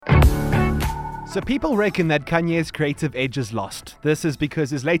So people reckon that Kanye's creative edge is lost. This is because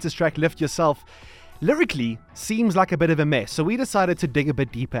his latest track, Lift Yourself, lyrically seems like a bit of a mess. So we decided to dig a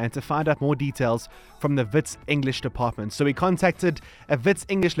bit deeper and to find out more details from the Wits English department. So we contacted a Wits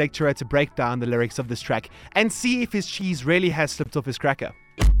English lecturer to break down the lyrics of this track and see if his cheese really has slipped off his cracker.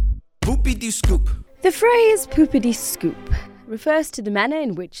 Poopity scoop. The phrase poopity scoop refers to the manner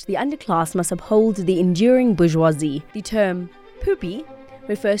in which the underclass must uphold the enduring bourgeoisie. The term poopy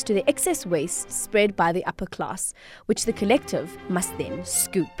refers to the excess waste spread by the upper class, which the collective must then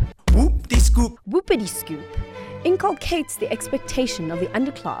scoop. Whoop-de scoop. Whoopity scoop inculcates the expectation of the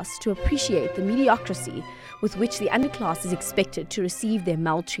underclass to appreciate the mediocrity with which the underclass is expected to receive their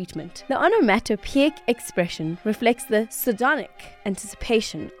maltreatment. The onomatopoeic expression reflects the sardonic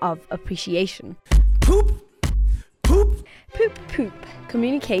anticipation of appreciation. Poop. Poop. Poop poop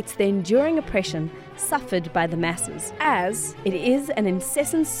communicates the enduring oppression suffered by the masses, as it is an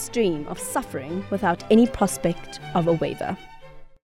incessant stream of suffering without any prospect of a waiver.